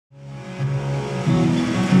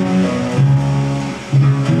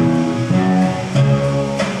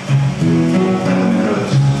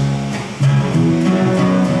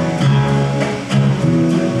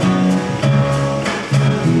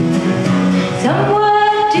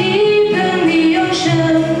Somewhere deep in the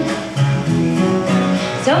ocean,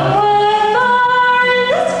 somewhere far in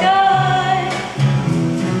the sky,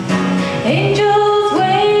 angels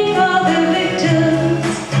wait for the victims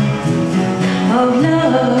of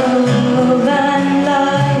love and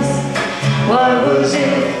lies. Why was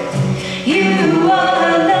it you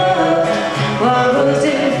are love? Why was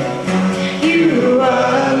it you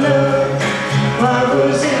are love? Why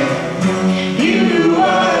was it you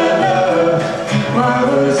are love? Why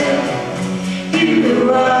was it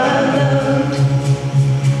you are loved?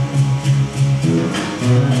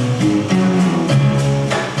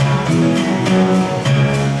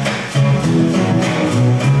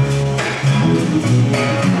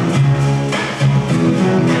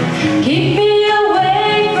 Keep me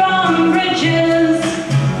away from bridges,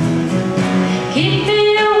 keep me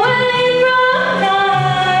away from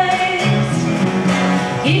nights,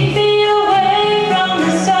 keep me away from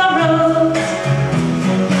the sorrows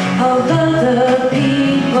of other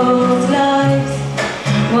people's lives.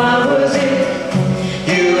 Why was it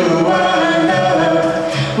you are love?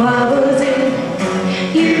 Why was it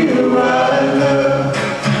you are love?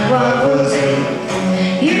 Why was it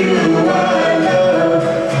you are love?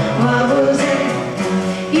 Why was it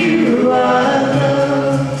you are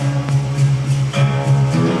love?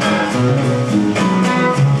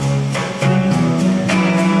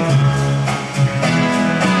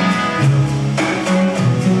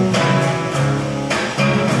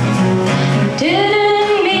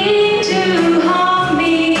 Didn't mean to harm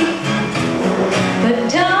me, but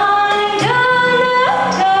time turned the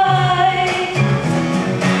tide.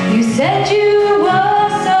 You said you were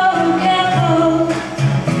so careful,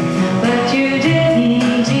 but you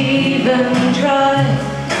didn't even try.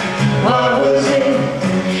 Why was it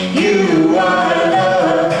you are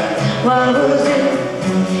love? Why was it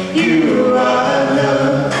you are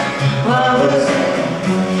love? Why was it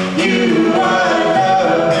you are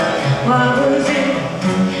love? Why was it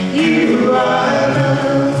you are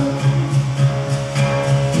love?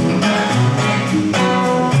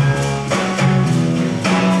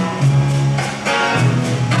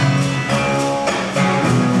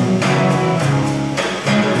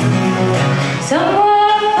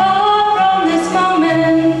 Somewhere far from this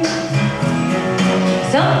moment,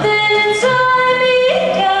 something inside me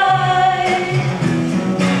died.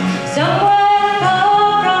 Somewhere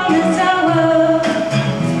far from this hour,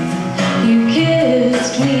 you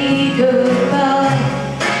kissed me goodbye.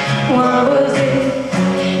 Why was it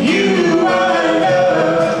you are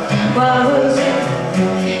love? Why was it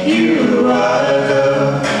you are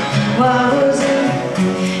love? Why was it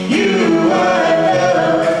you are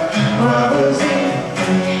love? Why was it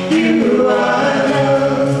you are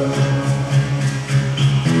love?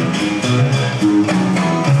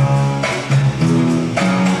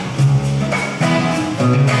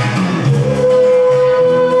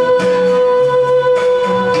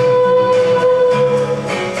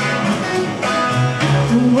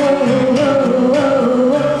 Whoa, whoa, whoa,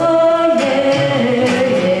 whoa, yeah,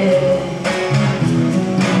 yeah.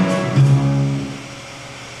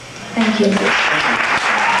 Thank you.